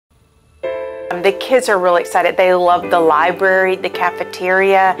The kids are really excited. They love the library, the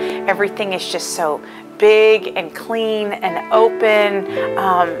cafeteria. Everything is just so big and clean and open.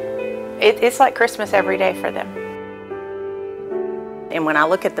 It's like Christmas every day for them. And when I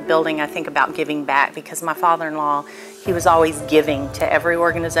look at the building, I think about giving back, because my father-in-law, he was always giving to every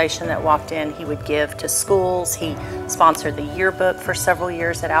organization that walked in. He would give to schools. He sponsored the yearbook for several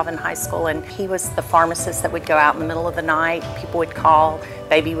years at Alvin High School, and he was the pharmacist that would go out in the middle of the night. People would call,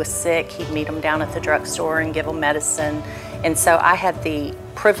 baby was sick, he'd meet them down at the drugstore and give them medicine. And so I had the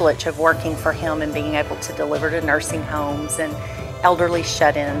privilege of working for him and being able to deliver to nursing homes and elderly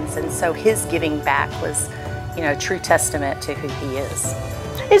shut-ins. And so his giving back was, you know, a true testament to who he is.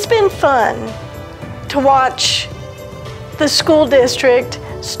 It's been fun to watch the school district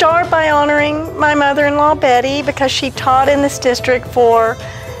start by honoring my mother-in-law Betty, because she taught in this district for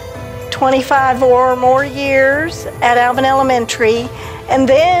 25 or more years at Alvin Elementary, and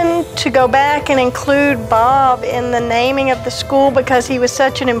then to go back and include Bob in the naming of the school, because he was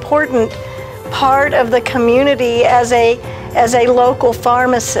such an important part of the community as a local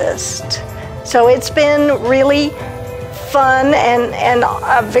pharmacist. So it's been really fun and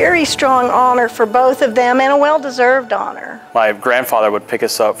a very strong honor for both of them, and a well-deserved honor. My grandfather would pick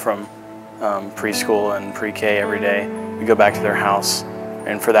us up from preschool and pre-K every day. We'd go back to their house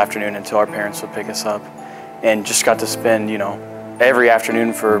and for the afternoon until our parents would pick us up, and just got to spend, you know, every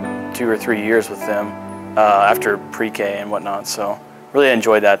afternoon for 2 or 3 years with them after pre-K and whatnot. So really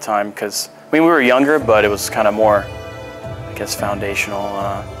enjoyed that time, because I mean, we were younger, but it was kind of more, I guess, foundational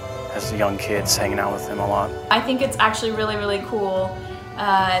as young kids, hanging out with them a lot. I think it's actually really, really cool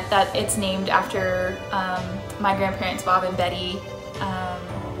that it's named after my grandparents, Bob and Betty.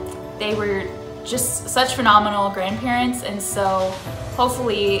 They were just such phenomenal grandparents, and so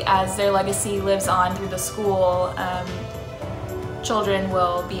hopefully as their legacy lives on through the school, children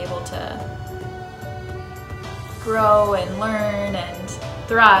will be able to grow and learn and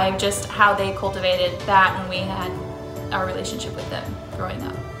thrive just how they cultivated that when we had our relationship with them growing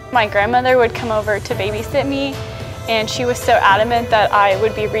up. My grandmother would come over to babysit me, and she was so adamant that I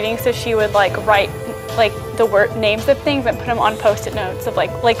would be reading, so she would write the names of things and put them on Post-it notes of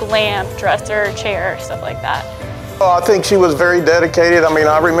like lamp, dresser, chair, stuff like that. Well, I think she was very dedicated. I mean,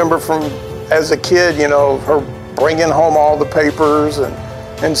 I remember from as a kid, you know, her bringing home all the papers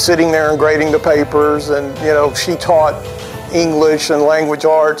and sitting there and grading the papers, and you know, she taught English and language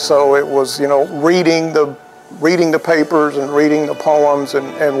arts, so it was, you know, reading the papers and reading the poems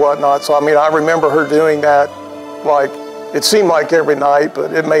and whatnot. So I mean, I remember her doing that, like, it seemed like every night,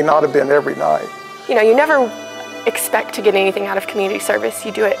 but it may not have been every night. You know, you never expect to get anything out of community service.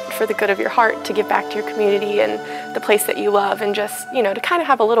 You do it for the good of your heart, to give back to your community and the place that you love, and just, you know, to kind of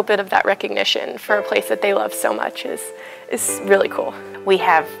have a little bit of that recognition for a place that they love so much is really cool. We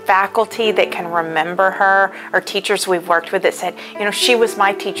have faculty that can remember her, or teachers we've worked with that said, you know, she was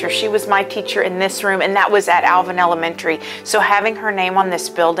my teacher in this room, and that was at Alvin Elementary. So having her name on this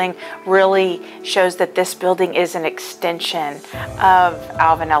building really shows that this building is an extension of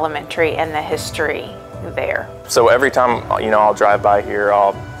Alvin Elementary and the history there. So every time, you know, I'll drive by here,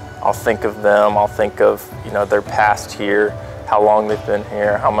 I'll think of them, I'll think of, you know, their past here, how long they've been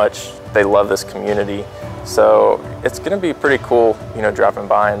here, how much they love this community. So it's going to be pretty cool, you know, driving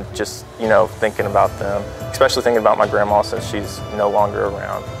by and just, you know, thinking about them, especially thinking about my grandma since she's no longer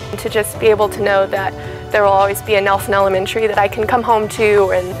around. To just be able to know that there will always be a Nelson Elementary that I can come home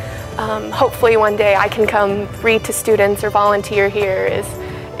to, and hopefully one day I can come read to students or volunteer here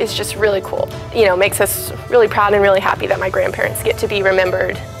is just really cool. You know, makes us really proud and really happy that my grandparents get to be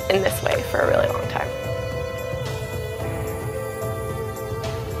remembered in this way for a really long time.